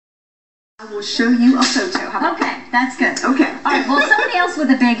I will show you a photo. Okay, that's good. Okay. All right, well, somebody else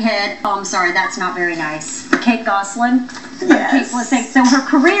with a big head. Oh, I'm sorry, that's not very nice. Kate Gosselin. Yes. So her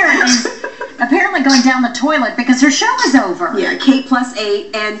career is apparently going down the toilet because her show is over. Yeah, Kate plus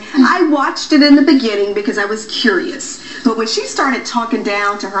 8, and I watched it in the beginning because I was curious. But when she started talking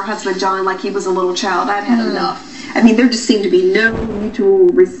down to her husband John like he was a little child, I'd had enough. I mean, there just seemed to be no mutual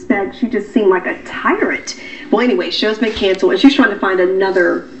respect. She just seemed like a tyrant. Well, anyway, show's been canceled, and she's trying to find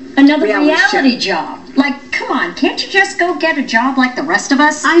another reality job. Like, come on, can't you just go get a job like the rest of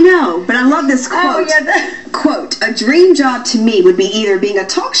us? I know, but I love this quote. Oh, yeah. Quote, a dream job to me would be either being a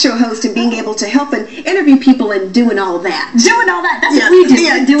talk show host and being able to help and interview people and doing all that. Doing all that. That's what we do.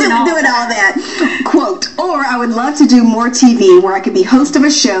 Yeah, doing all that. Quote, or I would love to do more TV where I could be host of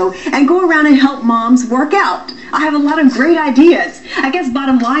a show and go around and help moms work out. I have a lot of great ideas. I guess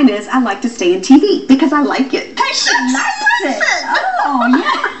bottom line is I like to stay in TV because I like it. She likes it. Oh,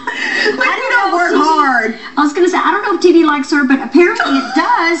 yeah. I don't work hard. I was going to say, I don't know if TV likes her, but apparently it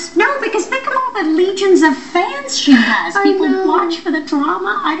does. No, because think of all the legions of fans she has. People watch for the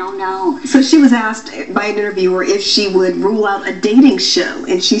drama. I don't know. So she was asked by an interviewer if she would rule out a dating show,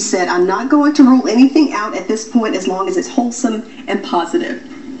 and she said, I'm not going to rule anything out at this point as long as it's wholesome and positive.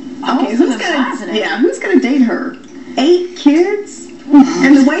 Okay, who's gonna date her? 8 kids?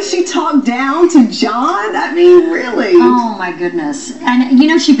 And the way she talked down to John, I mean, really. Oh, my goodness. And, you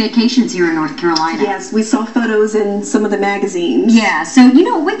know, she vacations here in North Carolina. Yes, we saw photos in some of the magazines. Yeah, so, you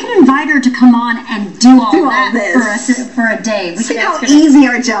know, we could invite her to come on and do all that for a day. We See how easy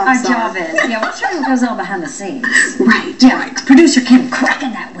our job is. Yeah, we'll show you what goes on behind the scenes. Right, yeah, right. Producer Kim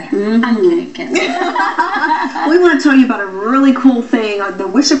cracking that whip. I'm kidding, Kim. We want to tell you about a really cool thing. The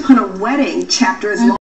Wish Upon a Wedding chapter is